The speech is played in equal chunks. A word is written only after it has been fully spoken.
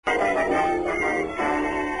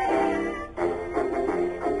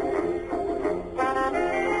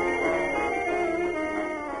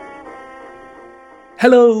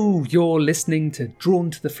Hello, you're listening to Drawn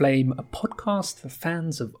to the Flame, a podcast for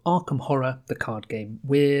fans of Arkham Horror, the card game.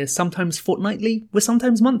 We're sometimes fortnightly, we're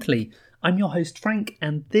sometimes monthly. I'm your host Frank,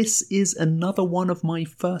 and this is another one of my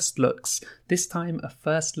first looks. This time a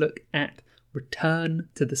first look at Return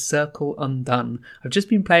to the Circle Undone. I've just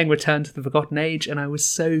been playing Return to the Forgotten Age, and I was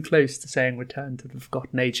so close to saying Return to the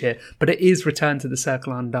Forgotten Age here, but it is Return to the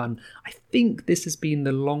Circle Undone. I think this has been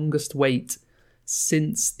the longest wait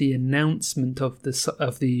since the announcement of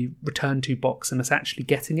the Return to box and us actually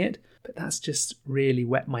getting it, but that's just really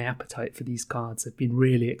whet my appetite for these cards. I've been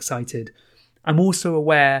really excited. I'm also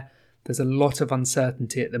aware there's a lot of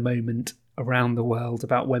uncertainty at the moment around the world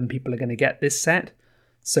about when people are going to get this set,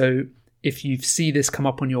 so if you see this come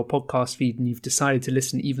up on your podcast feed and you've decided to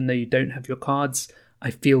listen even though you don't have your cards,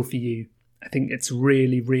 I feel for you. I think it's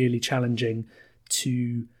really, really challenging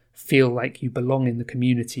to feel like you belong in the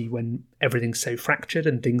community when everything's so fractured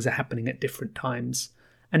and things are happening at different times.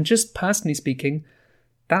 And just personally speaking,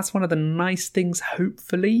 that's one of the nice things,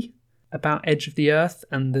 hopefully, about Edge of the Earth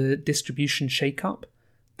and the distribution shake-up,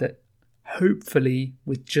 that hopefully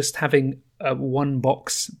with just having one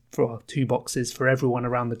box or two boxes for everyone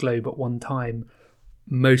around the globe at one time,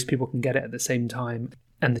 most people can get it at the same time.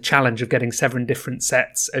 And the challenge of getting 7 different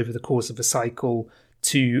sets over the course of a cycle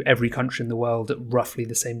to every country in the world at roughly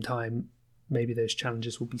the same time, maybe those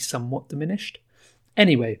challenges will be somewhat diminished.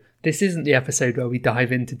 Anyway, this isn't the episode where we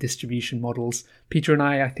dive into distribution models. Peter and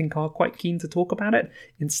I think, are quite keen to talk about it.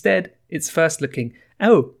 Instead, it's first looking.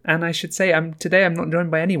 Oh, and I should say, today I'm not joined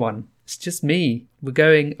by anyone. It's just me. We're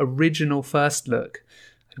going original first look.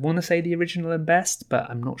 I want to say the original and best, but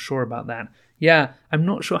I'm not sure about that. Yeah, I'm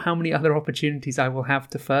not sure how many other opportunities I will have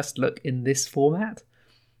to first look in this format.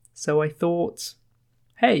 So I thought,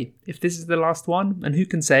 hey, if this is the last one, and who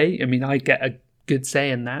can say, I get a good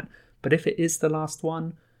say in that, but if it is the last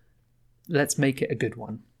one, let's make it a good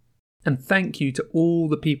one. And thank you to all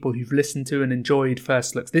the people who've listened to and enjoyed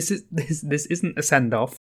First Looks. This isn't a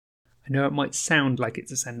send-off. I know it might sound like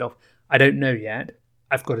it's a send-off. I don't know yet.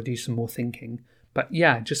 I've got to do some more thinking. But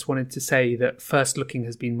yeah, I just wanted to say that First Looking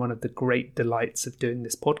has been one of the great delights of doing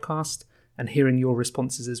this podcast, and hearing your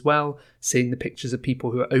responses as well, seeing the pictures of people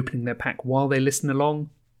who are opening their pack while they listen along.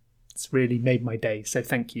 It's really made my day, so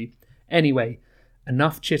thank you. Anyway,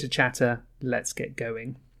 enough chitter-chatter, let's get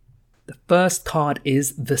going. The first card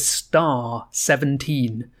is the Star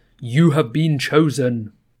 17. You have been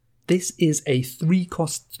chosen. This is a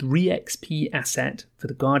 3-cost 3 XP asset for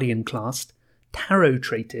the Guardian class, tarot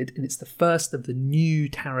traded, and it's the first of the new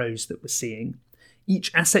tarots that we're seeing.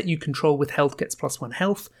 Each asset you control with health gets +1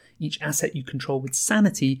 health. Each asset you control with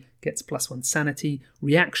sanity gets +1 sanity.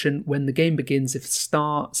 Reaction: when the game begins, if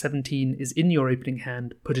Star 17 is in your opening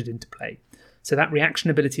hand, put it into play. So that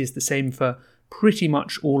reaction ability is the same for pretty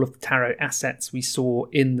much all of the tarot assets we saw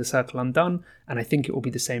in the Circle Undone, and I think it will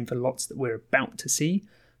be the same for lots that we're about to see.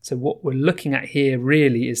 So what we're looking at here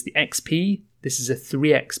really is the XP. This is a 3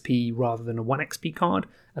 XP rather than a 1 XP card,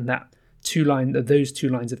 and those two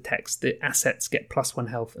lines of text, the assets get +1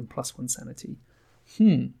 health and +1 sanity.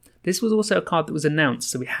 This was also a card that was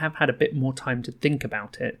announced, so we have had a bit more time to think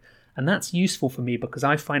about it, and that's useful for me because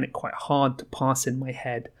I find it quite hard to parse in my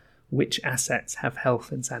head which assets have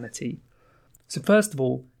health and sanity. So first of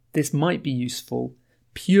all, this might be useful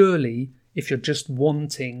purely if you're just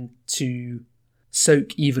wanting to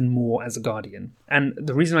soak even more as a Guardian. And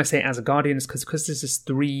the reason I say as a Guardian is because this is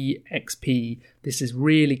 3 XP, this is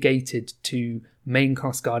really gated to main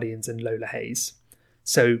cast Guardians and Lola Hayes.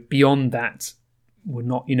 So beyond that, we're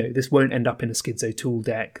not, this won't end up in a Schizo Tool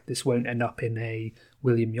deck, this won't end up in a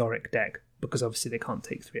William Yorick deck, because obviously they can't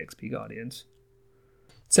take 3 XP Guardians.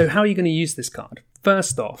 So how are you going to use this card?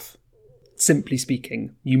 First off, simply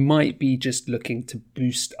speaking, you might be just looking to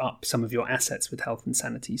boost up some of your assets with health and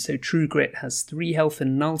sanity. So True Grit has 3 health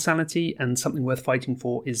and null sanity, and something worth fighting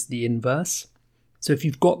for is the inverse. So if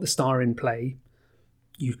you've got the Star in play,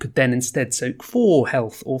 you could then instead soak 4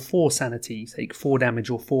 health or 4 sanity, take 4 damage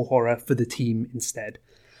or 4 horror for the team instead.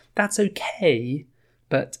 That's okay,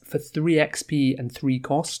 but for 3 XP and 3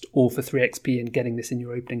 cost, or for 3 XP and getting this in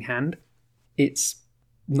your opening hand, it's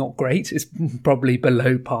not great. It's probably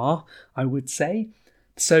below par, I would say.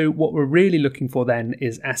 So what we're really looking for then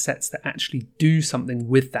is assets that actually do something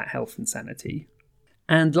with that health and sanity.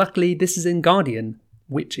 And luckily this is in Guardian,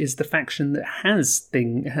 which is the faction that has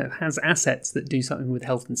assets that do something with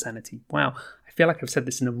health and sanity. Wow, I feel like I've said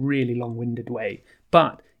this in a really long-winded way,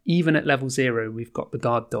 but even at level 0, we've got the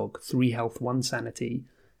Guard Dog, 3 health, 1 sanity,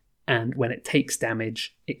 and when it takes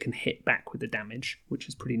damage, it can hit back with the damage, which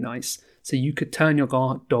is pretty nice. So you could turn your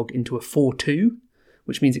Guard Dog into a 4-2,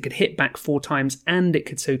 which means it could hit back 4 times and it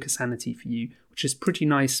could soak a sanity for you, which which is pretty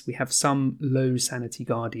nice. We have some low sanity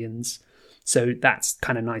guardians, so that's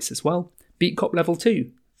kind of nice as well. Beat Cop level 2,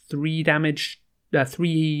 3 damage,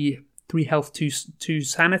 3 health, 2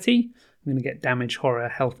 sanity. I'm going to get damage, horror,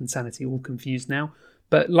 health and sanity all confused now.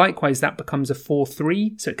 But likewise, that becomes a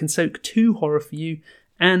 4/3, so it can soak 2 horror for you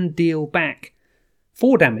and deal back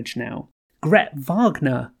 4 damage now. Gret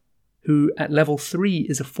Wagner, who at level 3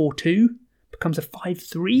 is a 4/2, becomes a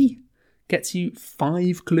 5/3, gets you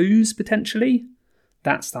 5 clues potentially.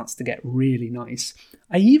 That starts to get really nice.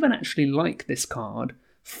 I even actually like this card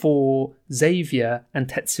for Xavier and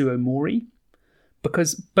Tetsuo Mori,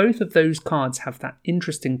 because both of those cards have that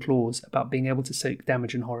interesting clause about being able to soak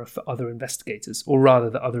damage and horror for other investigators, or rather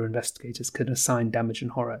that other investigators can assign damage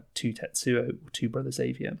and horror to Tetsuo or to Brother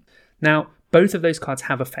Xavier. Now, both of those cards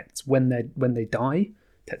have effects when they die.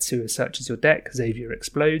 Tetsuo searches your deck, Xavier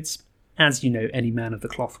explodes, as you know any man of the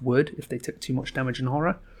cloth would if they took too much damage and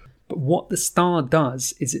horror. But what the star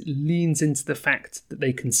does is it leans into the fact that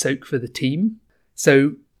they can soak for the team.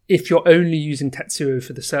 So if you're only using Tetsuo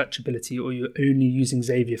for the search ability, or you're only using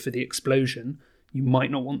Xavier for the explosion, you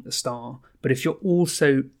might not want the star. But if you're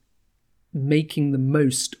also making the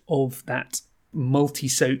most of that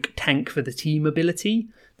multi-soak tank for the team ability,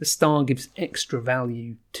 the star gives extra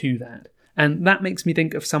value to that. And that makes me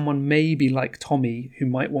think of someone maybe like Tommy, who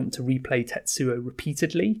might want to replay Tetsuo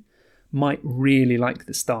repeatedly, might really like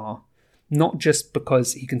the star. Not just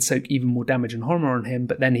because he can soak even more damage and horror on him,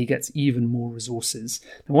 but then he gets even more resources.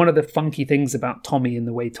 And one of the funky things about Tommy and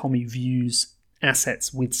the way Tommy views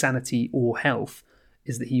assets with sanity or health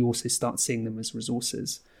is that he also starts seeing them as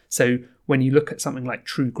resources. So when you look at something like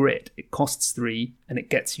True Grit, it costs 3 and it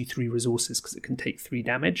gets you 3 resources because it can take 3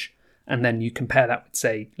 damage. And then you compare that with,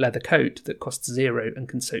 say, Leather Coat that costs 0 and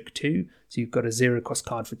can soak 2. So you've got a 0 cost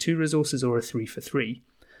card for 2 resources or a 3 for 3.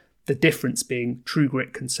 The difference being True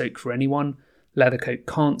Grit can soak for anyone, Leathercoat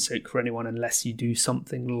can't soak for anyone unless you do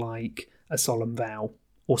something like a Solemn Vow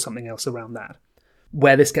or something else around that.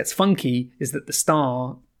 Where this gets funky is that the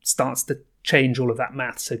star starts to change all of that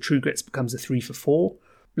math. So True Grit becomes a 3 for 4,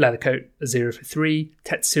 Leathercoat a 0 for 3,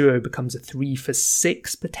 Tetsuo becomes a 3 for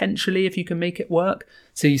 6 potentially if you can make it work.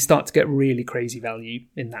 So you start to get really crazy value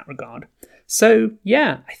in that regard. So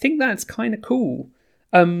yeah, I think that's kind of cool.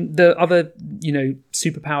 The other,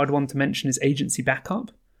 superpowered one to mention is Agency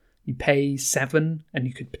Backup. You pay 7 and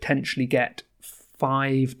you could potentially get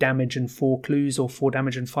 5 damage and 4 clues, or 4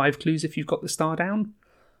 damage and 5 clues if you've got the star down.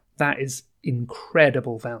 That is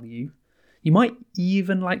incredible value. You might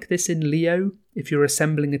even like this in Leo if you're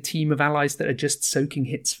assembling a team of allies that are just soaking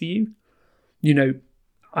hits for you.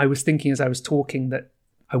 I was thinking as I was talking that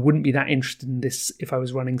I wouldn't be that interested in this if I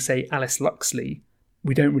was running, say, Alice Luxley.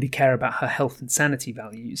 We don't really care about her health and sanity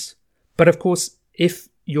values. But of course, if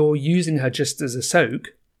you're using her just as a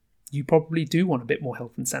soak, you probably do want a bit more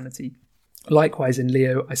health and sanity. Likewise in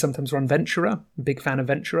Leo, I sometimes run Venturer. I'm a big fan of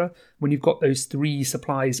Venturer. When you've got those 3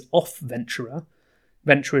 supplies off Venturer,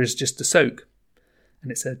 Venturer is just a soak.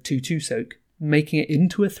 And it's a 2/2 soak. Making it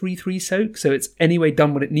into a 3/3 soak, so it's anyway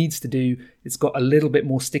done what it needs to do. It's got a little bit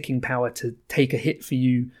more sticking power to take a hit for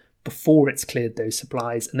you before it's cleared those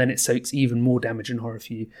supplies, and then it soaks even more damage and horror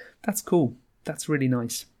for you. That's cool. That's really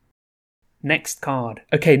nice. Next card.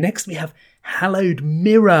 Okay, next we have Hallowed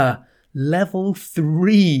Mirror, level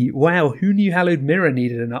 3. Wow, who knew Hallowed Mirror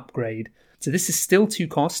needed an upgrade? So this is still 2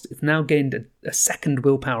 cost. It's now gained a second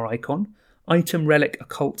willpower icon. Item, Relic,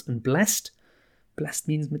 Occult, and Blessed. Blessed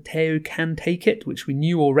means Mateo can take it, which we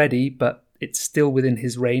knew already, but it's still within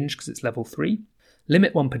his range because it's level 3.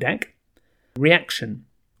 Limit 1 per deck. Reaction.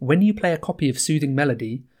 When you play a copy of Soothing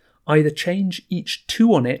Melody, either change each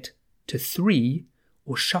 2 on it to 3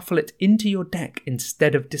 or shuffle it into your deck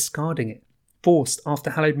instead of discarding it. Forced, after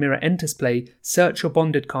Hallowed Mirror enters play, search your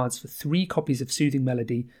bonded cards for 3 copies of Soothing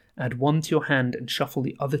Melody, add 1 to your hand and shuffle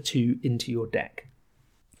the other 2 into your deck.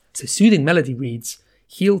 So Soothing Melody reads,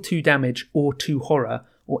 heal 2 damage or 2 horror,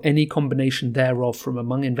 or any combination thereof from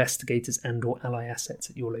among investigators and or ally assets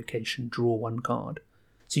at your location. Draw 1 card.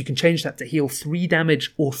 So you can change that to heal 3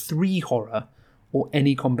 damage or 3 horror, or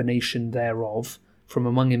any combination thereof from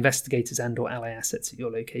among investigators and or ally assets at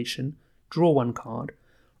your location. Draw 1 card.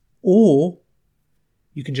 Or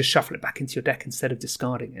you can just shuffle it back into your deck instead of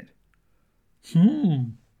discarding it.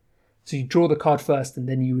 So you draw the card first and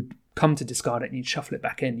then you would come to discard it and you'd shuffle it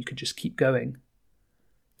back in. You could just keep going.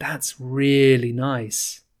 That's really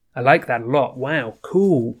nice. I like that a lot. Wow,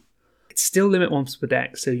 cool. It's still limit 1 per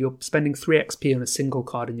deck, so you're spending 3 XP on a single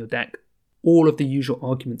card in your deck. All of the usual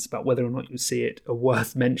arguments about whether or not you see it are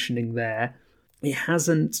worth mentioning there.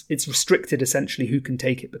 It's restricted essentially who can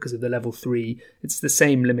take it because of the level 3. It's the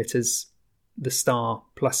same limit as the star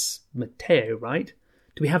plus Mateo, right?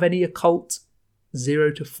 Do we have any occult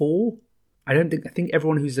 0 to 4? I think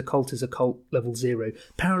everyone who's occult is occult level 0.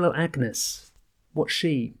 Parallel Agnes, what's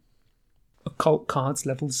she? Occult cards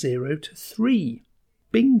level 0 to 3.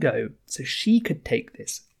 Bingo. So she could take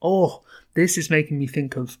this. Oh, this is making me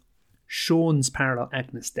think of Sean's Parallel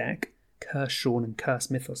Agnes deck. Curse Sean and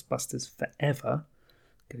Curse Mythos Busters forever.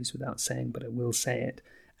 Goes without saying, but I will say it.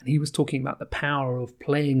 And he was talking about the power of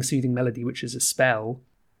playing Soothing Melody, which is a spell,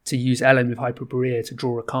 to use Ellen with Hyperborea to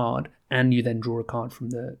draw a card, and you then draw a card from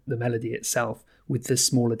the melody itself with the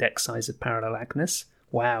smaller deck size of Parallel Agnes.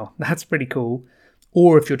 Wow, that's pretty cool.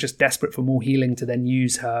 Or if you're just desperate for more healing, to then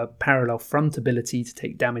use her Parallel Front ability to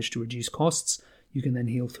take damage to reduce costs, you can then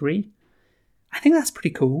heal 3. I think that's pretty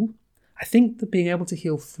cool. I think that being able to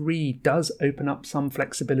heal 3 does open up some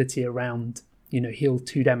flexibility around, heal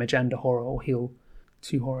 2 damage and a horror, or heal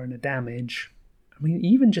 2 horror and a damage. I mean,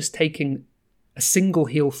 even just taking a single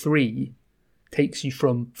heal 3 takes you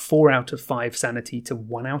from 4 out of 5 sanity to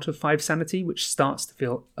 1 out of 5 sanity, which starts to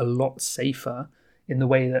feel a lot safer in the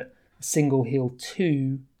way that a single heal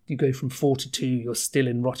 2, you go from 4 to 2, you're still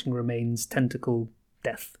in Rotting Remains tentacle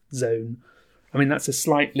death zone. I mean, that's a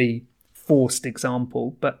slightly forced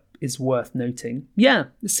example, but is worth noting. Yeah,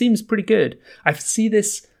 it seems pretty good.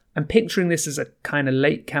 I'm picturing this as a kind of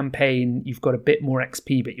late campaign. You've got a bit more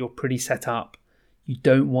XP, but you're pretty set up. You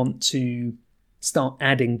don't want to start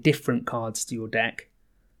adding different cards to your deck,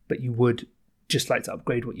 but you would just like to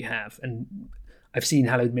upgrade what you have. And I've seen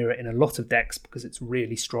Hallowed Mirror in a lot of decks because it's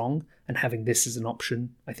really strong, and having this as an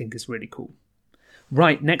option I think is really cool.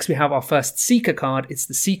 Right, next we have our first Seeker card. It's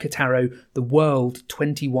the Seeker Tarot, the World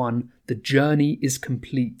 21. The journey is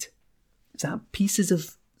complete. Is that pieces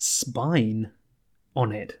of spine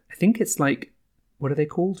on it? I think it's like, what are they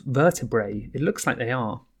called? Vertebrae. It looks like they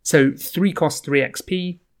are. So 3 cost 3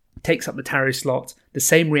 XP, takes up the tarot slot, the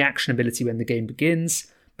same reaction ability when the game begins,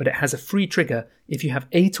 but it has a free trigger. If you have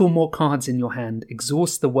 8 or more cards in your hand,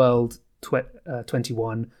 exhaust the World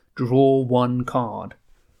 21, draw 1 card.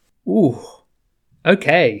 Ooh,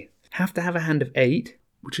 okay. Have to have a hand of 8,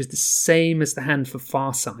 which is the same as the hand for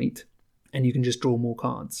Farsight, and you can just draw more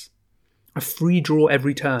cards. A free draw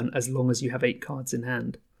every turn as long as you have 8 cards in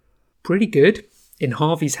hand. Pretty good. In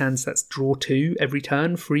Harvey's hands, that's draw 2 every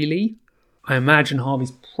turn freely. I imagine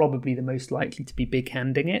Harvey's probably the most likely to be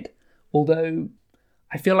big-handing it, although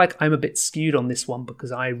I feel like I'm a bit skewed on this one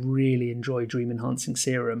because I really enjoy Dream Enhancing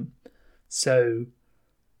Serum, so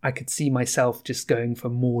I could see myself just going for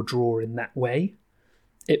more draw in that way.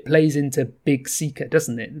 It plays into Big Seeker,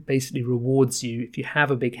 doesn't it? It basically rewards you. If you have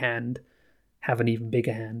a big hand, have an even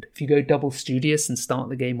bigger hand. If you go double Studious and start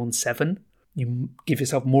the game on 7, you give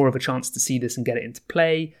yourself more of a chance to see this and get it into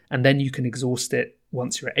play, and then you can exhaust it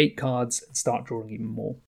once you're at 8 cards and start drawing even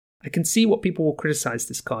more. I can see what people will criticise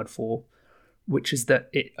this card for, which is that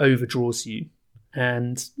it overdraws you.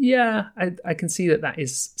 And yeah, I can see that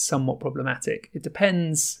is somewhat problematic. It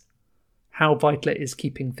depends how vital it is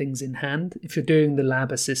keeping things in hand. If you're doing the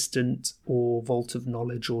Lab Assistant or Vault of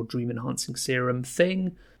Knowledge or Dream Enhancing Serum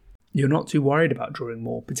thing, you're not too worried about drawing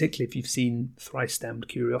more, particularly if you've seen Thrice Damned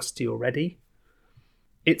Curiosity already.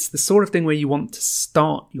 It's the sort of thing where you want to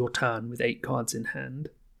start your turn with 8 cards in hand,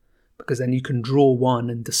 because then you can draw 1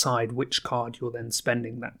 and decide which card you're then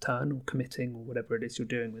spending that turn or committing or whatever it is you're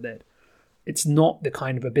doing with it. It's not the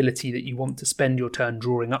kind of ability that you want to spend your turn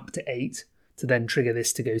drawing up to 8 to then trigger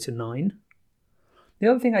this to go to 9. The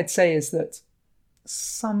other thing I'd say is that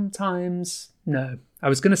sometimes... No, I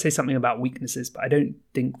was going to say something about weaknesses, but I don't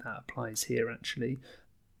think that applies here, actually.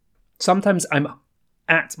 Sometimes I'm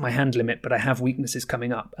at my hand limit, but I have weaknesses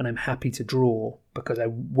coming up, and I'm happy to draw because I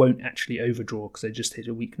won't actually overdraw because I just hit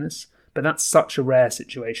a weakness. But that's such a rare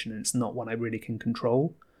situation, and it's not one I really can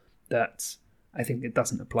control, that I think it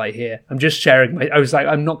doesn't apply here. I'm just sharing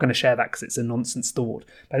I'm not going to share that because it's a nonsense thought,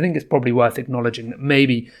 but I think it's probably worth acknowledging that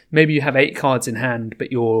maybe you have 8 cards in hand,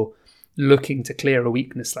 but you're looking to clear a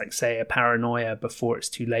weakness like, say, a Paranoia before it's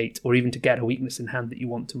too late, or even to get a weakness in hand that you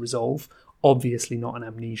want to resolve. Obviously not an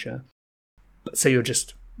Amnesia. But so you're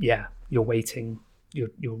just, you're waiting,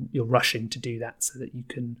 you're rushing to do that so that you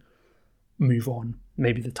can move on.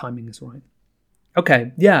 Maybe the timing is right.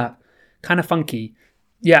 Okay, yeah, kind of funky.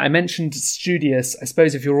 Yeah, I mentioned Studious. I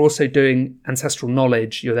suppose if you're also doing Ancestral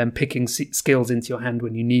Knowledge, you're then picking skills into your hand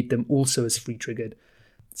when you need them, also as free triggered.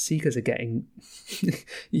 Seekers are getting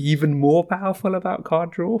even more powerful about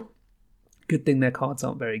card draw. Good thing their cards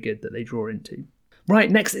aren't very good that they draw into.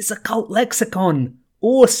 Right, next it's Occult Lexicon.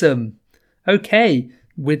 Awesome. Okay,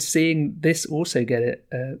 we're seeing this also get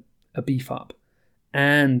a beef up.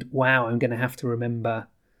 And wow, I'm going to have to remember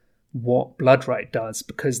what Bloodright does,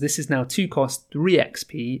 because this is now 2 cost, 3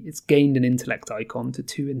 XP. It's gained an intellect icon to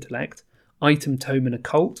 2 intellect. Item, tome, and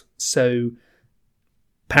occult. So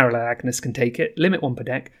Parallel Agnes can take it. Limit 1 per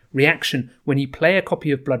deck. Reaction: when you play a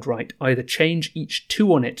copy of Bloodright, either change each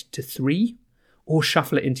 2 on it to 3 or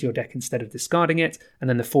shuffle it into your deck instead of discarding it. And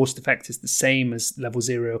then the forced effect is the same as level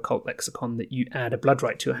 0 Occult Lexicon, that you add a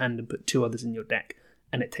Bloodright to your hand and put 2 others in your deck,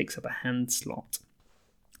 and it takes up a hand slot.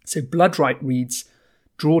 So Bloodright reads: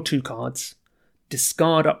 draw 2 cards,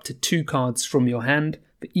 discard up to 2 cards from your hand.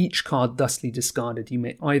 For each card thusly discarded, you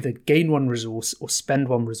may either gain 1 resource or spend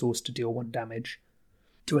 1 resource to deal 1 damage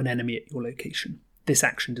to an enemy at your location. This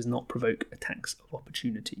action does not provoke attacks of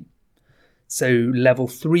opportunity. So level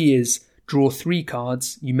 3 is draw 3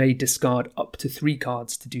 cards. You may discard up to 3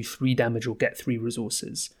 cards to do 3 damage or get 3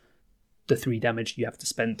 resources. The 3 damage, you have to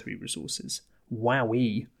spend 3 resources.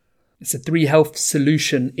 Wowee. It's a 3 health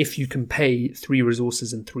solution if you can pay 3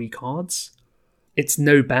 resources and 3 cards. It's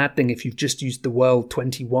no bad thing if you've just used the World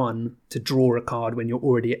 21 to draw a card when you're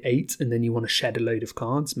already at 8 and then you want to shed a load of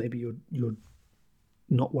cards. Maybe you're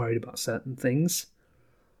not worried about certain things.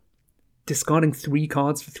 Discarding 3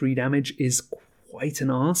 cards for 3 damage is quite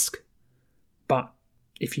an ask, but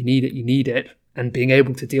if you need it, you need it. And being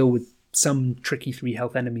able to deal with some tricky 3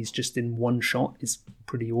 health enemies just in one shot is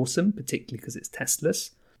pretty awesome, particularly because it's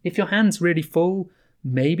testless. If your hand's really full,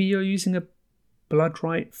 maybe you're using a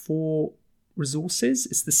Bloodright for resources.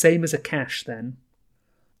 It's the same as a cash then.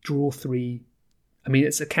 Draw 3. I mean,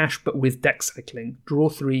 it's a cash but with deck cycling. Draw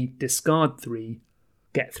 3, discard 3,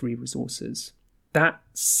 get 3 resources. That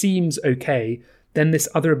seems okay. Then this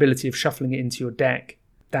other ability of shuffling it into your deck,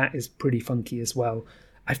 that is pretty funky as well.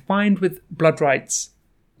 I find with Bloodrights,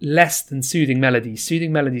 less than Soothing Melodies.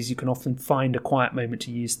 Soothing Melodies, you can often find a quiet moment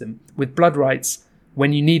to use them. With Bloodrights,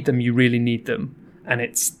 when you need them, you really need them. And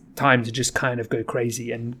it's time to just kind of go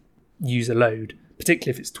crazy and use a load.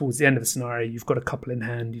 Particularly if it's towards the end of the scenario, you've got a couple in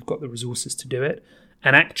hand, you've got the resources to do it.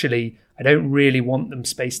 And actually, I don't really want them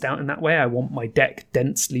spaced out in that way. I want my deck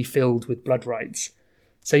densely filled with Bloodrights.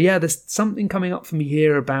 So yeah, there's something coming up for me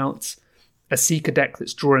here about a Seeker deck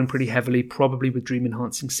that's drawing pretty heavily, probably with Dream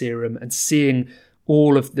Enhancing Serum, and seeing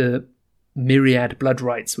all of the myriad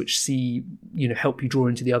Bloodrights which help you draw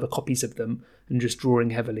into the other copies of them and just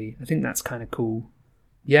drawing heavily. I think that's kind of cool.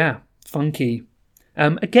 Yeah, funky.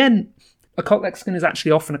 Again, Occult Lexicon is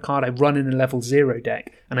actually often a card I run in a level 0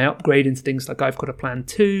 deck, and I upgrade into things like I've Got a Plan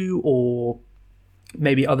 2 or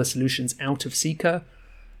maybe other solutions out of Seeker,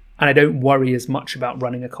 and I don't worry as much about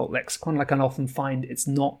running Occult Lexicon. Like, I often find it's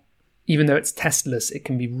not, even though it's testless, it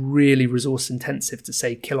can be really resource intensive to,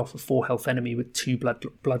 say, kill off a 4 health enemy with 2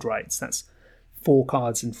 Bloodrights. That's 4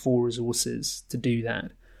 cards and 4 resources to do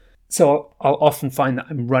that. So I'll often find that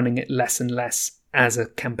I'm running it less and less as a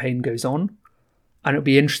campaign goes on. And it'll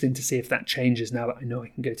be interesting to see if that changes now that I know I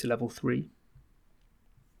can go to level 3.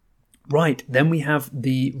 Right, then we have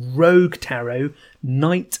the Rogue Tarot,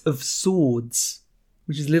 Knight of Swords,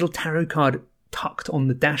 which is a little tarot card tucked on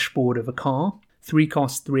the dashboard of a car. 3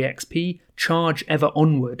 cost, 3 XP, charge ever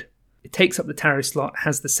onward. It takes up the tarot slot,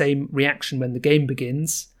 has the same reaction when the game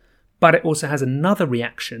begins, but it also has another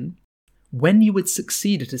reaction. When you would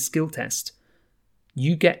succeed at a skill test,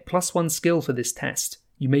 you get +1 skill for this test.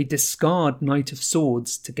 You may discard Knight of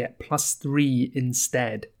Swords to get +3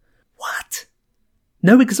 instead. What?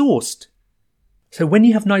 No exhaust. So when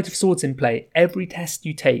you have Knight of Swords in play, every test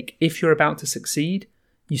you take, if you're about to succeed,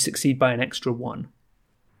 you succeed by an extra 1.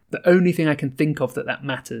 The only thing I can think of that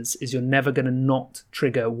matters is you're never going to not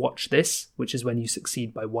trigger Watch This, which is when you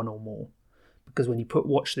succeed by 1 or more. Because when you put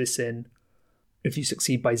Watch This in, if you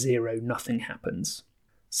succeed by 0, nothing happens.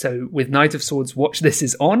 So with Knight of Swords, Watch This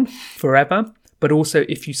is on forever. But also,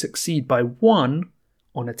 if you succeed by 1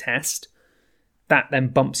 on a test, that then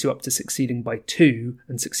bumps you up to succeeding by 2.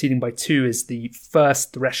 And succeeding by 2 is the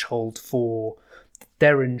first threshold for the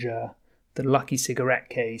Derringer, the Lucky Cigarette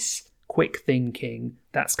Case, Quick Thinking.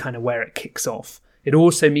 That's kind of where it kicks off. It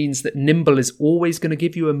also means that Nimble is always going to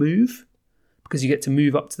give you a move, because you get to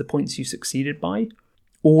move up to the points you succeeded by.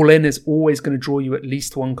 All In is always going to draw you at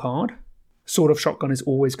least 1 card. Sword of Shotgun is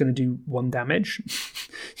always going to do 1 damage,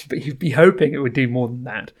 but you'd be hoping it would do more than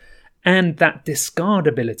that. And that discard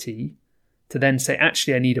ability to then say,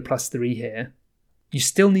 actually, I need a +3 here. You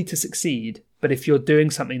still need to succeed, but if you're doing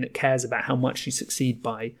something that cares about how much you succeed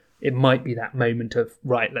by, it might be that moment of,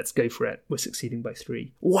 right, let's go for it. We're succeeding by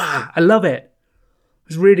 3. Wow, I love it.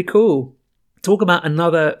 It's really cool. Talk about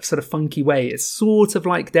another sort of funky way. It's sort of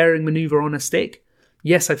like Daring Maneuver on a stick.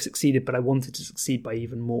 Yes, I've succeeded, but I wanted to succeed by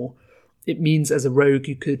even more. It means as a rogue,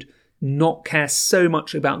 you could not care so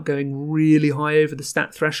much about going really high over the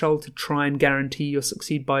stat threshold to try and guarantee you'll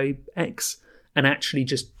succeed by X, and actually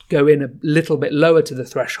just go in a little bit lower to the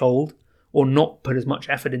threshold, or not put as much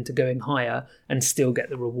effort into going higher and still get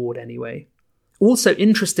the reward anyway. Also,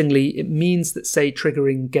 interestingly, it means that, say,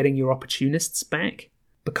 triggering getting your opportunists back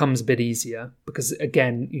becomes a bit easier, because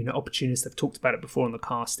again, opportunists, I've talked about it before on the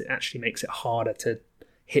cast, it actually makes it harder to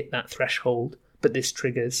hit that threshold, but this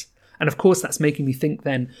triggers. And of course, that's making me think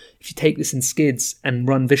then, if you take this in Skids and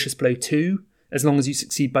run Vicious Blow 2, as long as you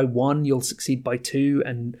succeed by 1, you'll succeed by 2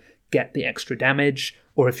 and get the extra damage.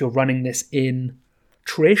 Or if you're running this in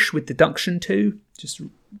Trish with Deduction 2, just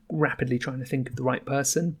rapidly trying to think of the right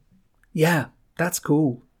person. Yeah, that's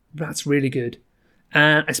cool. That's really good.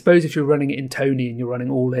 And I suppose if you're running it in Tony and you're running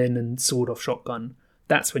all in and sword off shotgun,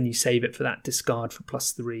 that's when you save it for that discard for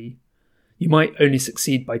 +3. You might only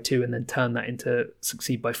succeed by 2 and then turn that into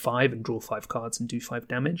succeed by 5 and draw 5 cards and do 5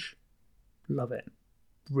 damage. Love it.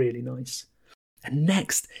 Really nice. And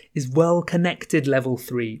next is Well Connected level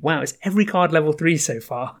 3. Wow, it's every card level 3 so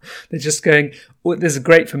far. They're just going, well, this is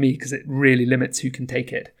great for me because it really limits who can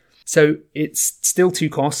take it. So it's still 2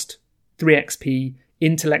 cost, 3 XP,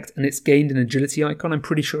 intellect, and it's gained an agility icon. I'm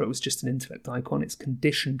pretty sure it was just an intellect icon. It's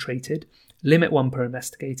condition traded. Limit 1 per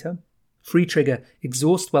investigator. Free trigger,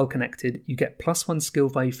 exhaust Well Connected. You get +1 skill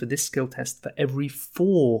value for this skill test for every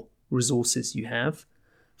 4 resources you have.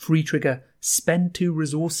 Free trigger, spend 2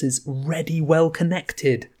 resources, ready Well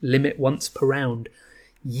Connected. Limit once per round.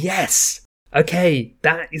 Yes! Okay,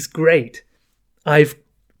 that is great. I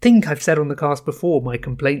think I've said on the cast before my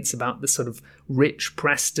complaints about the sort of Rich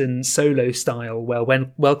Preston solo style, where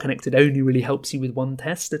when Well Connected only really helps you with 1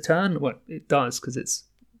 test a turn. Well, it does, because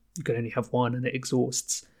you can only have 1 and it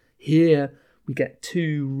exhausts. Here we get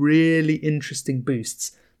 2 really interesting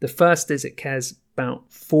boosts. The first is it cares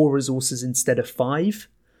about 4 resources instead of 5,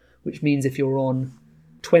 which means if you're on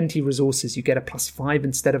 20 resources, you get a +5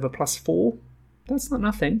 instead of a +4. That's not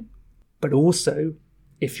nothing. But also,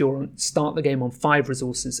 if you're start the game on 5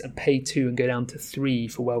 resources and pay 2 and go down to 3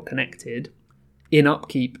 for Well Connected, in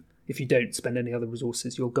upkeep, if you don't spend any other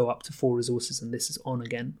resources, you'll go up to 4 resources, and this is on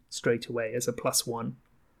again straight away as a +1.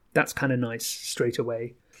 That's kind of nice straight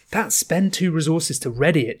away. That spend 2 resources to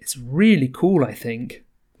ready it is really cool, I think.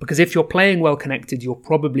 Because if you're playing Well Connected, you're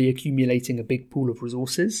probably accumulating a big pool of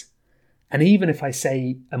resources. And even if I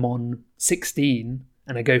say I'm on 16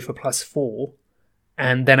 and I go for +4,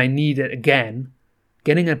 and then I need it again,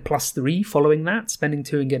 getting a +3 following that, spending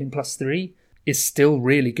 2 and getting +3, is still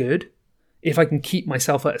really good. If I can keep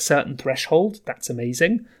myself at a certain threshold, that's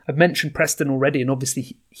amazing. I've mentioned Preston already, and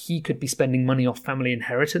obviously he could be spending money off family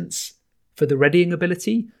inheritance for the readying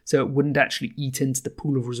ability, so it wouldn't actually eat into the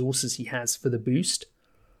pool of resources he has for the boost.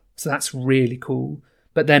 So that's really cool.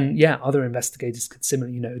 But then, yeah, other investigators could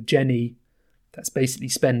similarly, Jenny, that's basically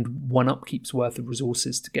spend 1 upkeep's worth of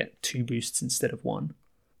resources to get 2 boosts instead of 1.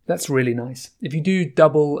 That's really nice. If you do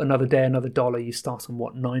double Another Day, Another Dollar, you start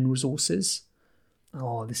on 9 resources?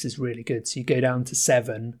 Oh, this is really good. So you go down to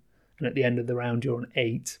 7, and at the end of the round you're on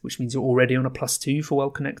 8, which means you're already on a +2 for Well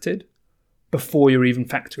Connected, before you're even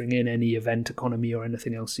factoring in any event economy or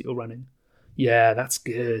anything else that you're running. Yeah, that's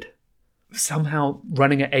good. Somehow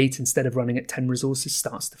running at 8 instead of running at 10 resources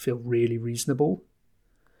starts to feel really reasonable.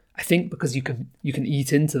 I think because you can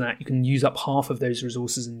eat into that, you can use up half of those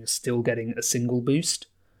resources and you're still getting a single boost.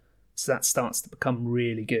 So that starts to become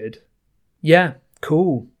really good. Yeah,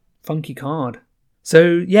 cool. Funky card.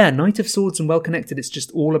 So yeah, Knight of Swords and Well Connected, it's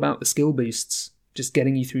just all about the skill boosts, just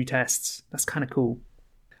getting you through tests. That's kind of cool.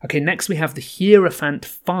 Okay, next we have the Hierophant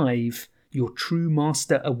 5, Your True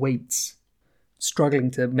Master Awaits. Struggling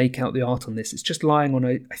to make out the art on this. It's just lying on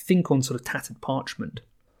I think on sort of tattered parchment.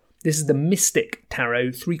 This is the Mystic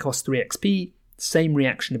Tarot, 3 cost 3 XP, same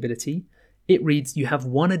reaction ability. It reads, you have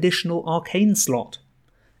 1 additional arcane slot,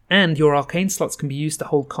 and your arcane slots can be used to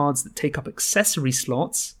hold cards that take up accessory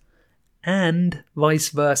slots, and vice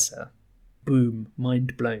versa. Boom,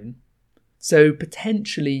 mind blown. So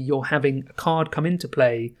potentially you're having a card come into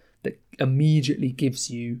play that immediately gives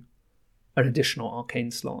you an additional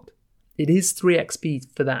arcane slot. It is 3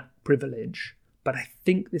 XP for that privilege, but I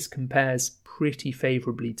think this compares pretty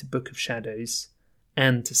favourably to Book of Shadows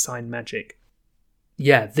and to Sign Magic.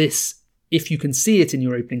 Yeah, this, if you can see it in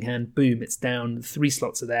your opening hand, boom, it's down, the 3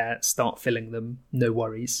 slots are there, start filling them, no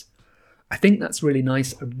worries. I think that's really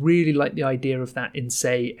nice. I really like the idea of that in,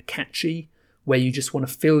 say, Akachi, where you just want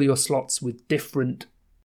to fill your slots with different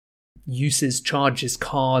uses, charges,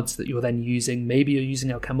 cards that you're then using. Maybe you're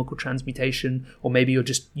using Alchemical Transmutation, or maybe you're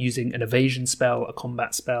just using an evasion spell, a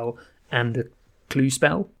combat spell, and a clue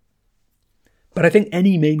spell. But I think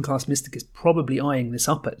any main class Mystic is probably eyeing this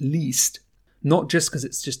up at least, not just because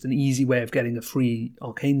it's just an easy way of getting a free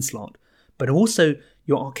arcane slot, but also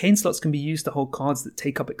your arcane slots can be used to hold cards that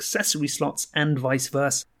take up accessory slots and vice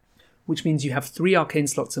versa, which means you have 3 arcane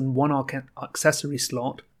slots and 1 accessory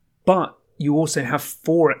slot, but you also have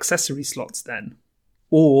 4 accessory slots then,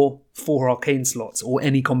 or 4 arcane slots, or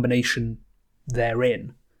any combination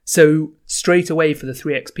therein. So straight away for the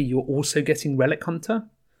 3 XP, you're also getting Relic Hunter,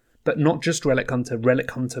 but not just Relic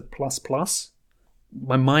Hunter plus.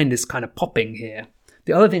 My mind is kind of popping here.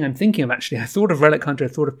 The other thing I'm thinking of, actually, I thought of Relic Hunter, I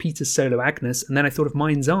thought of Peter's Solo Agnes, and then I thought of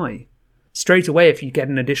Mind's Eye. Straight away, if you get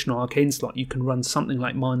an additional arcane slot, you can run something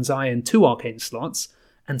like Mind's Eye and 2 arcane slots,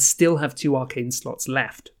 and still have 2 arcane slots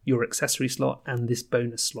left, your accessory slot and this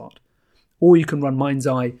bonus slot. Or you can run Mind's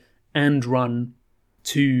Eye and run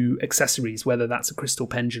 2 accessories, whether that's a Crystal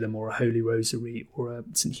Pendulum or a Holy Rosary or a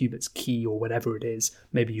St. Hubert's Key or whatever it is.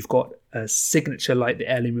 Maybe you've got a signature like the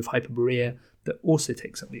Heirloom of Hyperborea that also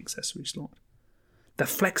takes up the accessory slot. The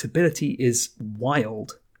flexibility is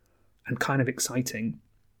wild and kind of exciting.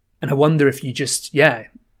 And I wonder if you just,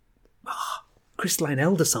 Crystalline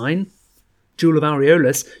Elder Sign, Jewel of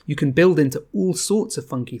Aureolus, you can build into all sorts of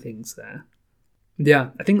funky things there. Yeah,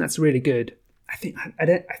 I think that's really good.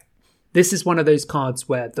 This is one of those cards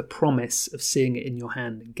where the promise of seeing it in your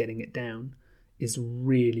hand and getting it down is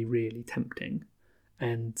really, really tempting.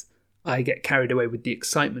 And I get carried away with the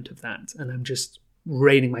excitement of that. And I'm just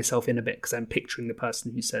reining myself in a bit because I'm picturing the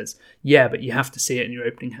person who says, yeah, but you have to see it in your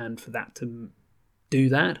opening hand for that to do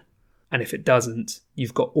that. And if it doesn't,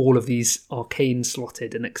 you've got all of these arcane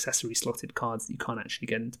slotted and accessory slotted cards that you can't actually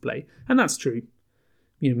get into play. And that's true.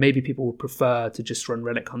 Maybe people would prefer to just run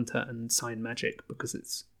Relic Hunter and Sign Magic because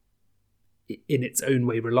it's in its own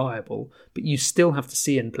way reliable, but you still have to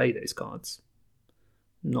see and play those cards.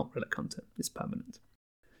 Not Relic Hunter, it's permanent.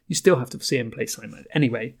 You still have to see and play Sign Magic.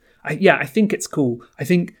 Anyway, I think it's cool. I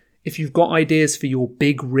think if you've got ideas for your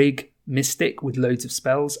big rig Mystic with loads of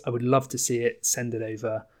spells, I would love to see it, send it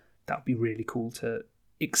over. That would be really cool to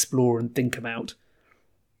explore and think about.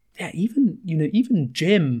 Yeah, even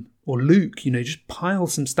Jim or Luke, just pile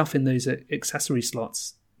some stuff in those accessory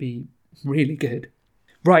slots. Be really good.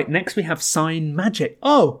 Right, next we have Sign Magic.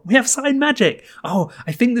 Oh, we have Sign Magic. Oh,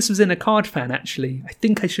 I think this was in a card fan, actually. I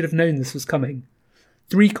think I should have known this was coming.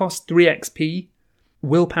 3 cost, 3 XP,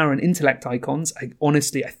 willpower and intellect icons. I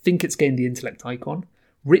think it's gained the intellect icon.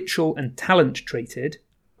 Ritual and talent traded.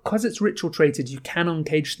 Because it's ritual traded, you can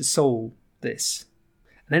uncage the soul, this.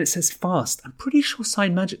 And then it says fast. I'm pretty sure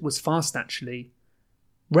Sign Magic was fast, actually.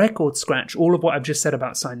 Record scratch all of what I've just said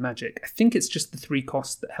about Sign Magic. I think it's just the 3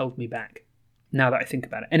 costs that held me back, now that I think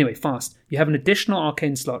about it. Anyway, fast. You have an additional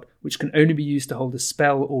arcane slot, which can only be used to hold a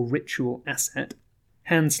spell or ritual asset.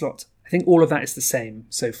 Hand slot. I think all of that is the same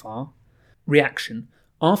so far. Reaction.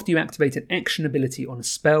 After you activate an action ability on a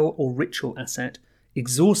spell or ritual asset,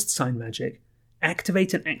 exhaust Sign Magic,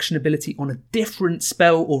 activate an action ability on a different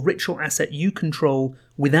spell or ritual asset you control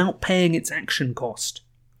without paying its action cost,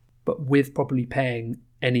 but with probably paying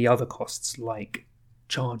any other costs like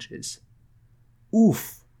charges.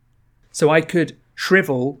 Oof. So I could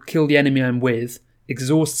shrivel, kill the enemy I'm with,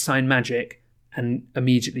 exhaust Sign Magic, and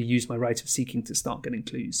immediately use my Rite of Seeking to start getting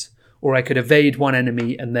clues. Or I could evade one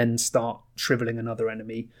enemy and then start shriveling another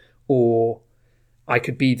enemy. Or I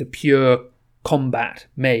could be the pure combat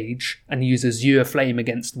mage and use Azure Flame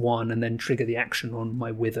against one and then trigger the action on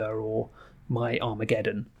my Wither or my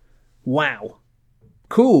Armageddon. Wow.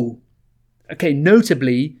 Cool. Okay,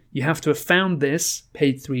 notably, you have to have found this,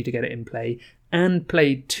 paid 3 to get it in play, and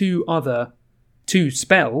played 2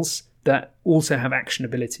 spells that also have action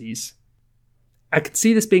abilities. I could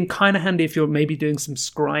see this being kind of handy if you're maybe doing some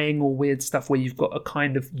scrying or weird stuff where you've got a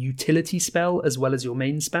kind of utility spell as well as your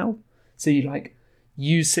main spell. So you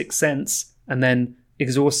use Sixth Sense and then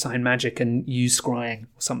exhaust Sign Magic and use scrying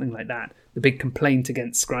or something like that. The big complaint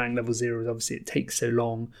against scrying level 0 is obviously it takes so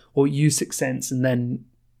long. Or use Sixth Sense and then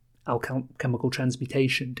alchemical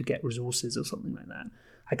transmutation to get resources or something like that.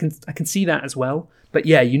 I can see that as well. But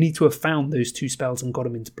yeah, you need to have found those 2 spells and got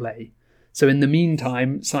them into play. So in the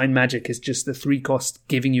meantime, Sign Magic is just the 3 cost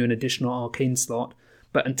giving you an additional arcane slot.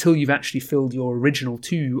 But until you've actually filled your original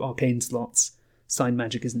 2 arcane slots, Sign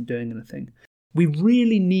Magic isn't doing anything. We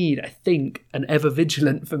really need, I think, an Ever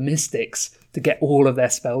Vigilant for Mystics to get all of their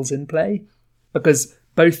spells in play. Because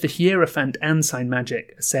both the Hierophant and Sign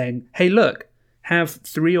Magic are saying, hey, look, have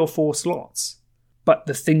 3 or 4 slots. But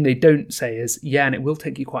the thing they don't say is, yeah, and it will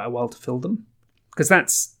take you quite a while to fill them. Because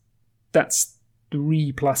that's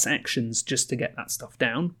 3+ actions just to get that stuff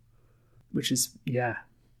down. Which is,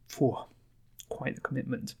 quite the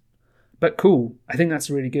commitment. But cool. I think that's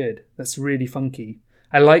really good. That's really funky.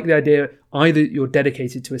 I like the idea either you're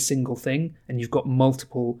dedicated to a single thing and you've got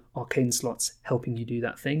multiple arcane slots helping you do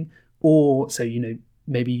that thing, or so,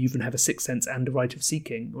 maybe you even have a Sixth Sense and a Rite of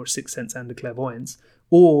Seeking, or a Sixth Sense and a Clairvoyance,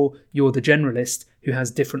 or you're the generalist who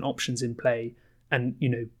has different options in play, and,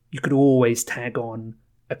 you could always tag on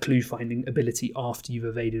a clue-finding ability after you've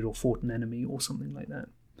evaded or fought an enemy or something like that.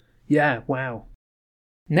 Yeah, wow.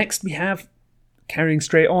 Next we have, carrying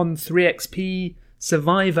straight on, 3 XP,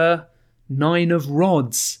 Survivor, 9 of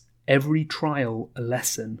Rods. Every trial a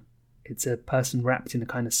lesson. It's a person wrapped in a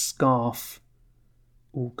kind of scarf,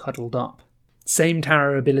 all cuddled up. Same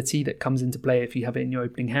tarot ability that comes into play if you have it in your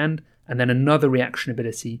opening hand, and then another reaction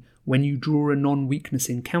ability. When you draw a non-weakness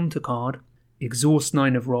encounter card, exhaust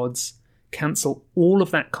 9 of Rods, cancel all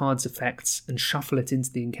of that card's effects and shuffle it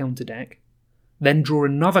into the encounter deck. Then draw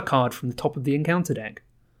another card from the top of the encounter deck.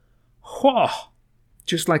 Whoa!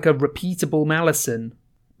 Just like a repeatable Malison,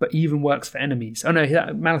 but even works for enemies. Oh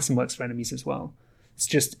no, Malison works for enemies as well. It's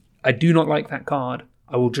just, I do not like that card.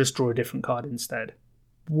 I will just draw a different card instead.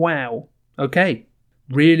 Wow. Okay.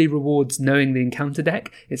 Really rewards knowing the encounter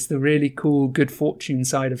deck. It's the really cool good fortune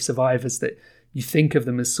side of survivors that you think of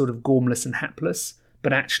them as sort of gormless and hapless,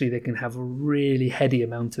 but actually they can have a really heady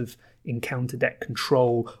amount of encounter deck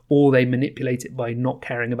control, or they manipulate it by not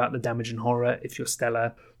caring about the damage and horror if you're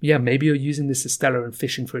Stellar. Yeah, maybe you're using this as Stellar and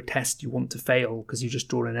fishing for a test you want to fail because you just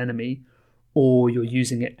draw an enemy, or you're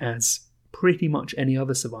using it as pretty much any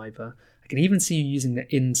other survivor. I can even see you using it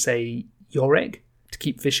in, say, Yoreg to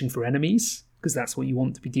keep fishing for enemies, because that's what you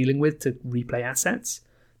want to be dealing with to replay assets.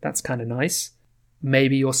 That's kind of nice.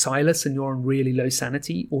 Maybe you're Silas and you're on really low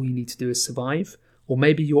sanity, all you need to do is survive. Or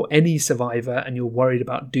maybe you're any survivor and you're worried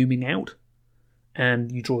about dooming out, and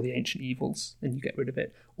you draw the Ancient Evils and you get rid of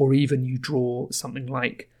it. Or even you draw something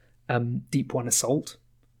like Deep One Assault,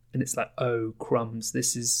 and it's like, oh crumbs,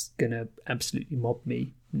 this is going to absolutely mob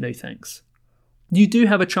me. No thanks. You do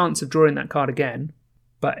have a chance of drawing that card again,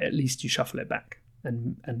 but at least you shuffle it back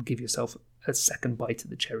and give yourself a second bite at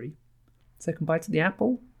the cherry. Second bite at the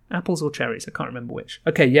apple? Apples or cherries? I can't remember which.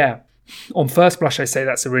 Okay, yeah. On first blush, I say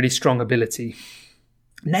that's a really strong ability.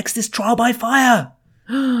 Next is Trial by Fire.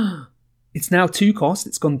 It's now 2 cost.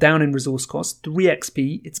 It's gone down in resource cost. 3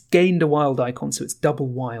 XP. It's gained a wild icon, so it's double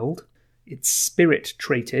wild. It's spirit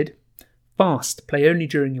traded. Fast. Play only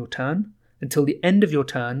during your turn. Until the end of your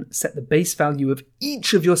turn, set the base value of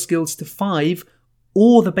each of your skills to 5,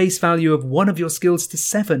 or the base value of one of your skills to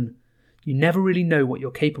 7. You never really know what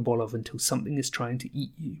you're capable of until something is trying to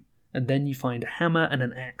eat you. And then you find a hammer and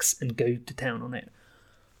an axe and go to town on it.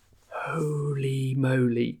 Holy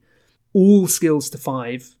moly. All skills to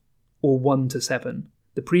 5 or 1 to 7.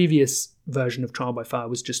 The previous version of Trial by Fire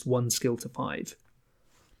was just 1 skill to 5.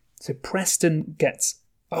 So Preston gets...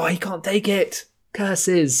 Oh, he can't take it!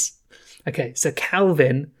 Curses! Okay, so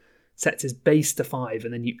Calvin sets his base to 5,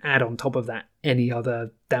 and then you add on top of that any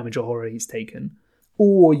other damage or horror he's taken.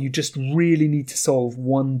 Or you just really need to solve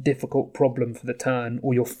one difficult problem for the turn,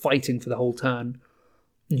 or you're fighting for the whole turn,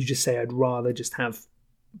 and you just say, I'd rather just have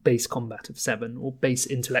base combat of 7, or base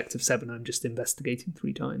intellect of 7, I'm just investigating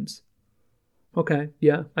 3 times. Okay,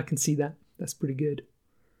 yeah, I can see that. That's pretty good.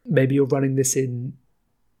 Maybe you're running this in,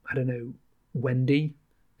 I don't know, Wendy,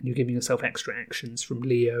 and you're giving yourself extra actions from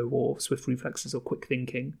Leo or Swift Reflexes or Quick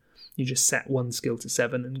Thinking. You just set 1 skill to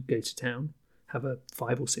 7 and go to town. Have a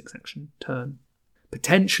 5 or 6 action turn.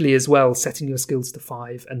 Potentially as well, setting your skills to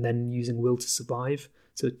 5 and then using Will to Survive.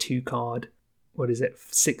 So a 2 card,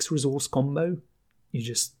 6 resource combo. You're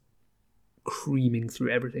just creaming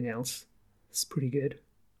through everything else. It's pretty good.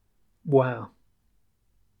 Wow.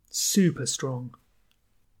 Super strong.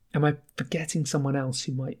 Am I forgetting someone else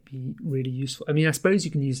who might be really useful? I mean, I suppose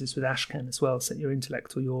you can use this with Ashcan as well. Set your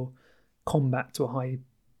intellect or your combat to a high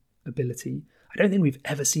ability. I don't think we've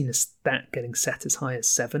ever seen a stat getting set as high as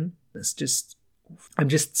 7. That's just... I'm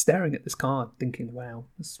just staring at this card thinking, wow,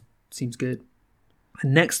 this seems good.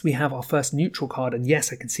 And next we have our first neutral card, and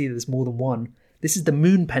yes, I can see there's more than one. This is the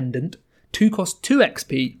Moon Pendant. 2 cost 2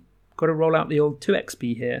 XP. Got to roll out the old 2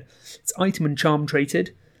 XP here. It's item and charm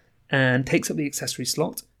traded and takes up the accessory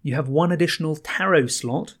slot. You have 1 additional tarot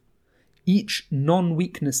slot. Each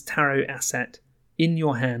non-weakness tarot asset in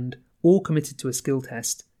your hand or committed to a skill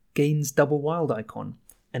test gains double wild icon.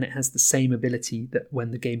 And it has the same ability that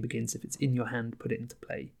when the game begins, if it's in your hand, put it into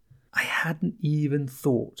play. I hadn't even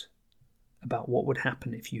thought about what would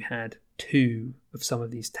happen if you had 2 of some of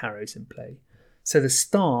these tarots in play. So the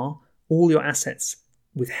star, all your assets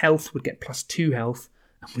with health would get +2 health,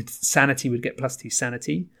 and with sanity would get +2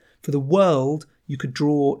 sanity. For the world, you could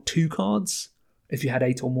draw 2 cards. If you had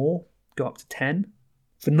 8 or more, go up to 10.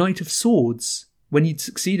 For Knight of Swords, when you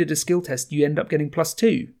succeed at a skill test, you end up getting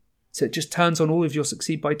 +2. So it just turns on all of your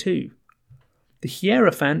succeed by 2. The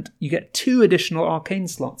Hierophant, you get 2 additional arcane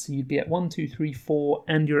slots, so you'd be at 1, 2, 3, 4,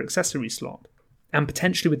 and your accessory slot. And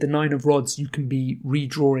potentially with the 9 of Rods, you can be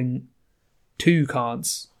redrawing 2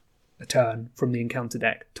 cards a turn from the encounter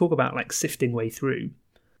deck. Talk about like sifting way through.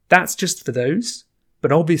 That's just for those,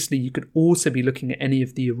 but obviously you could also be looking at any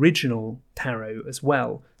of the original tarot as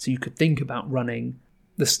well. So you could think about running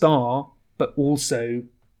the Star, but also,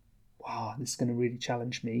 this is going to really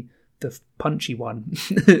challenge me, the punchy one,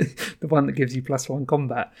 the one that gives you +1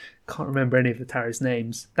 combat. Can't remember any of the tarot's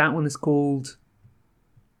names. That one is called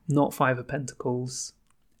not 5 of Pentacles,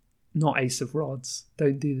 not Ace of Rods.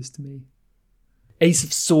 Don't do this to me. Ace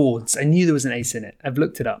of Swords. I knew there was an ace in it. I've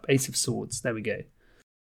looked it up. Ace of Swords. There we go.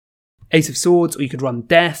 Ace of Swords, or you could run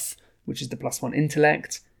Death, which is the +1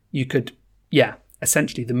 intellect. You could,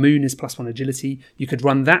 essentially the Moon is +1 agility. You could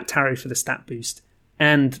run that tarot for the stat boost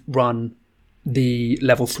and run the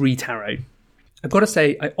level 3 tarot. I've got to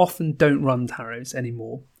say, I often don't run tarots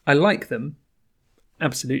anymore. I like them,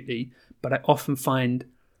 absolutely, but I often find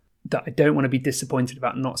that I don't want to be disappointed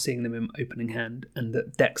about not seeing them in my opening hand, and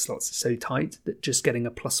that deck slots are so tight that just getting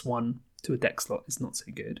a +1 to a deck slot is not so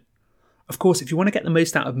good. Of course, if you want to get the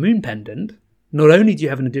most out of Moon Pendant, not only do you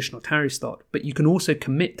have an additional tarot slot, but you can also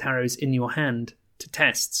commit tarots in your hand to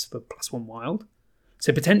tests for +1 wild.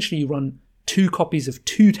 So potentially you run 2 copies of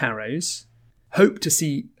 2 tarots, hope to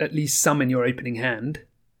see at least some in your opening hand,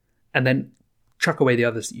 and then chuck away the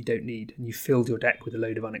others that you don't need, and you filled your deck with a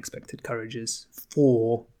load of unexpected courages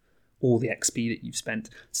for all the XP that you've spent.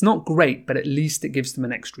 It's not great, but at least it gives them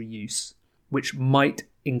an extra use, which might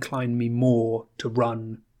incline me more to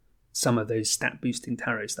run some of those stat boosting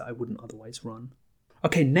tarots that I wouldn't otherwise run.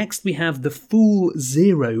 Okay, next we have the Fool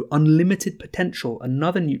Zero, Unlimited Potential,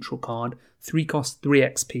 another neutral card, 3 cost, 3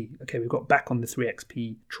 XP. Okay, we've got back on the 3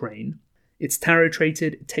 XP train. It's tarot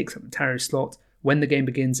traded, it takes up the tarot slot. When the game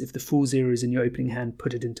begins, if the Fool Zero is in your opening hand,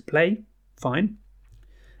 put it into play. Fine.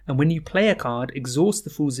 And when you play a card, exhaust the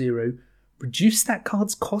Fool Zero, reduce that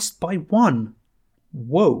card's cost by 1.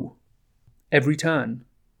 Whoa. Every turn,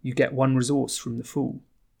 you get 1 resource from the Fool.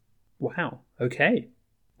 Wow, okay.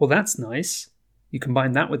 Well, that's nice. You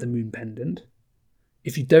combine that with the Moon Pendant.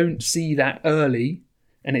 If you don't see that early,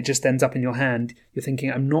 and it just ends up in your hand, you're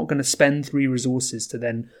thinking, I'm not going to spend 3 resources to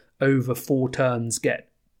then, over 4 turns, get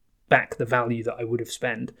back the value that I would have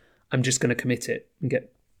spent. I'm just going to commit it and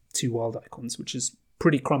get 2 wild icons, which is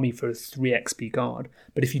pretty crummy for a 3 XP card.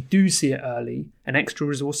 But if you do see it early, an extra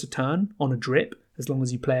resource a turn on a drip, as long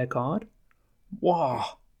as you play a card,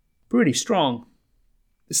 wow, pretty strong.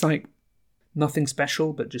 It's like nothing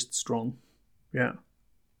special, but just strong. Yeah.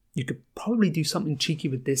 You could probably do something cheeky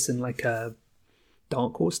with this in like a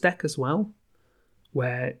Dark Horse deck as well,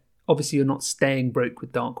 where obviously you're not staying broke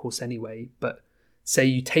with Dark Horse anyway, but say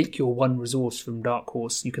you take your 1 resource from Dark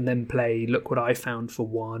Horse, you can then play Look What I Found for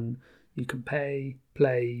 1. You can play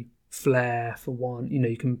Flare for 1. You know,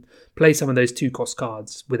 you can play some of those 2 cost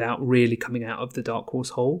cards without really coming out of the Dark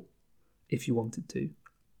Horse hole if you wanted to.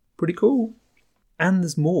 Pretty cool. And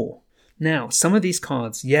there's more. Now, some of these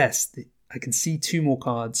cards, yes, I can see 2 more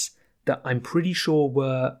cards that I'm pretty sure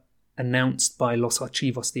were announced by Los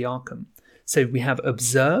Archivos de Arkham. So we have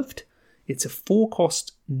Observed. It's a 4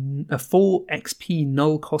 XP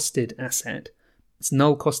null costed asset. It's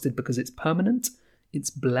null costed because it's permanent.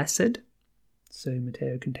 It's Blessed. So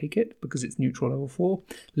Mateo can take it because it's neutral level 4.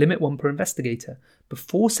 Limit 1 per investigator.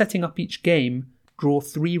 Before setting up each game, draw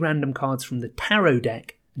 3 random cards from the tarot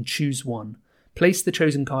deck and choose 1. Place the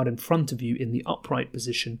chosen card in front of you in the upright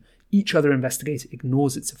position. Each other investigator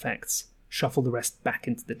ignores its effects. Shuffle the rest back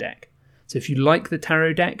into the deck. So if you like the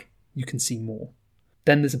tarot deck, you can see more.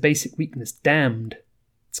 Then there's a basic weakness, Damned.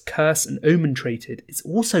 It's Curse and Omen traded. It's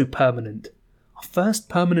also permanent. Our first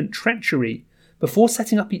permanent Treachery. Before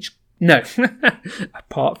setting up each... No,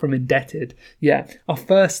 apart from Indebted. Yeah, our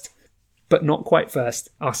first, but not quite first,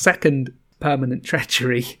 our second permanent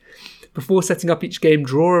Treachery. Before setting up each game,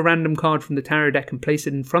 draw a random card from the tarot deck and place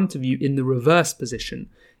it in front of you in the reverse position.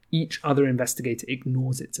 Each other investigator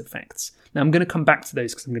ignores its effects. Now, I'm going to come back to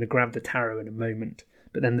those because I'm going to grab the tarot in a moment.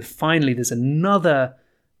 But then finally, there's another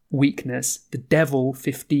weakness, the Devil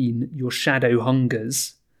 15, your Shadow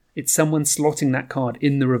Hungers. It's someone slotting that card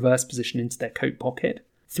in the reverse position into their coat pocket.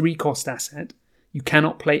 3 cost asset. You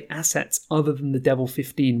cannot play assets other than the Devil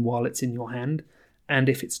 15 while it's in your hand. And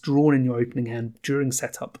if it's drawn in your opening hand during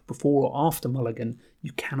setup, before or after mulligan,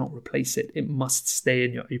 you cannot replace it. It must stay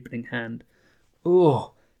in your opening hand.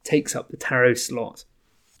 Oh, takes up the tarot slot.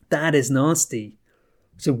 That is nasty.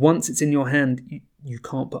 So once it's in your hand, you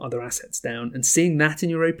can't put other assets down. And seeing that in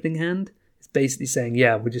your opening hand is basically saying,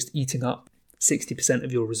 yeah, we're just eating up 60%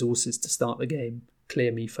 of your resources to start the game.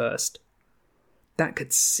 Clear me first. That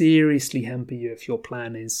could seriously hamper you if your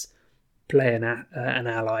plan is play an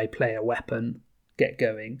ally, play a weapon, get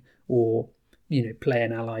going, or play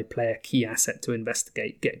an ally, play a key asset to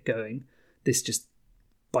investigate, get going. This just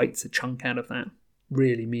bites a chunk out of that.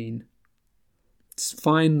 Really mean. It's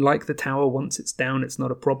fine, like the tower, once it's down, it's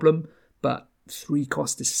not a problem, but 3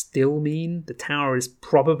 cost is still mean. The tower is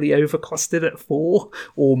probably overcosted at 4,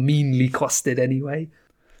 or meanly costed anyway.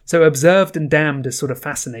 So Observed and Damned are sort of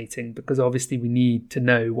fascinating because obviously we need to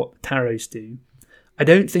know what the tarots do. I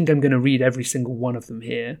don't think I'm going to read every single one of them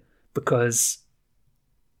here because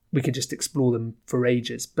we could just explore them for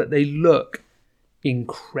ages, but they look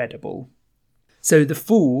incredible. So the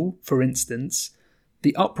Fool, for instance,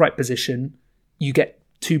 the upright position, you get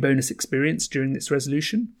 2 bonus experience during this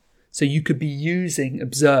resolution. So you could be using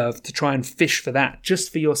Observe to try and fish for that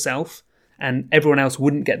just for yourself, and everyone else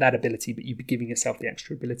wouldn't get that ability, but you'd be giving yourself the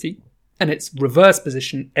extra ability. And its reverse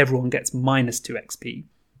position, everyone gets minus 2 XP.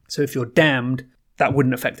 So if you're damned, that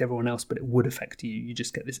wouldn't affect everyone else, but it would affect you. You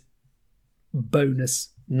just get this bonus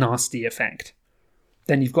nasty effect.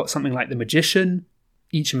 Then you've got something like the Magician.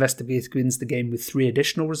 Each investigator wins the game with 3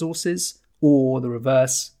 additional resources, or the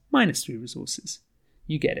reverse, minus 3 resources.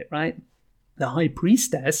 You get it, right? The High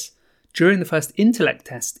Priestess, during the first intellect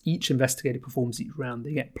test, each investigator performs each round.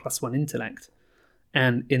 They get +1 intellect.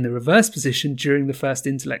 And in the reverse position, during the first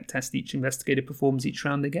intellect test, each investigator performs each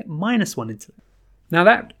round. They get -1 intellect. Now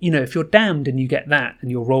that, if you're damned and you get that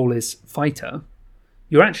and your role is fighter,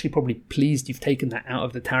 you're actually probably pleased you've taken that out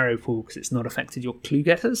of the tarot pool because it's not affected your clue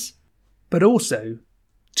getters. But also,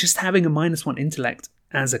 just having a -1 intellect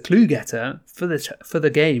as a clue getter for the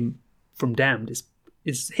game from damned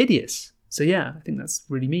is hideous. So yeah, I think that's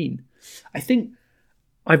really mean. I think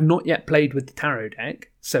I've not yet played with the tarot deck,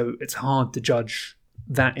 so it's hard to judge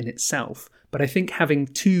that in itself. But I think having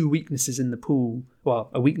 2 weaknesses in the pool,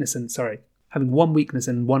 having 1 weakness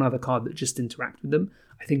and 1 other card that just interact with them,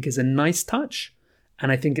 I think is a nice touch.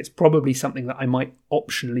 And I think it's probably something that I might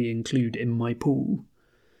optionally include in my pool,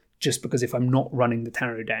 just because if I'm not running the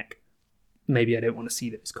tarot deck, maybe I don't want to see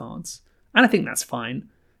those cards. And I think that's fine.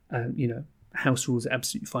 House rules are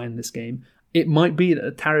absolutely fine in this game. It might be that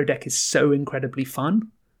the tarot deck is so incredibly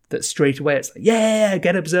fun that straight away it's like, yeah,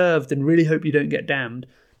 get Observed and really hope you don't get damned.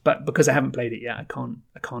 But because I haven't played it yet, I can't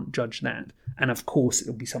judge that. And of course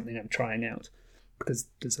it'll be something I'm trying out because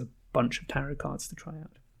there's a bunch of tarot cards to try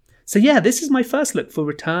out. So yeah, this is my first look for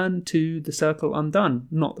Return to the Circle Undone,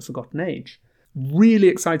 not the Forgotten Age. Really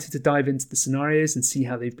excited to dive into the scenarios and see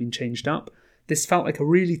how they've been changed up. This felt like a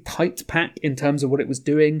really tight pack in terms of what it was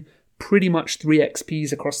doing. Pretty much 3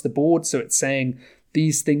 XPs across the board, so it's saying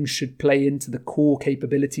these things should play into the core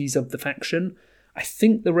capabilities of the faction. I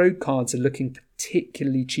think the rogue cards are looking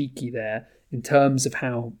particularly cheeky there in terms of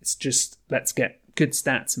how it's just let's get good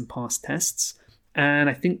stats and pass tests. And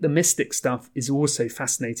I think the Mystic stuff is also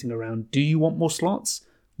fascinating around, do you want more slots?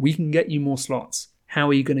 We can get you more slots. How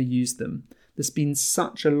are you going to use them? There's been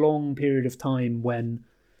such a long period of time when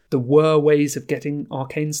there were ways of getting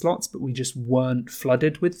arcane slots, but we just weren't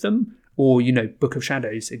flooded with them. Or, Book of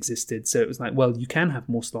Shadows existed. So it was like, well, you can have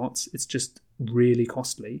more slots. It's just really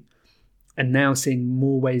costly. And now seeing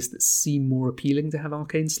more ways that seem more appealing to have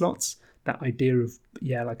arcane slots, that idea of,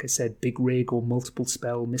 like I said, big rig or multiple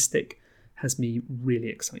spell mystic has me really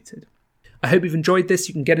excited. I hope you've enjoyed this.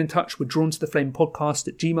 You can get in touch with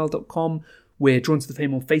drawntotheflamepodcast@gmail.com. We're Drawn to the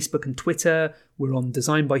Flame on Facebook and Twitter. We're on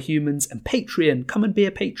Design by Humans and Patreon. Come and be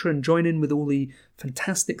a patron. Join in with all the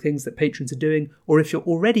fantastic things that patrons are doing. Or if you're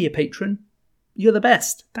already a patron, you're the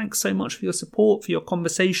best. Thanks so much for your support, for your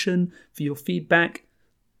conversation, for your feedback.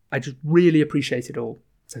 I just really appreciate it all.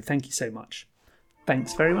 So thank you so much.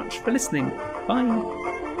 Thanks very much for listening.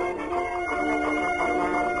 Bye.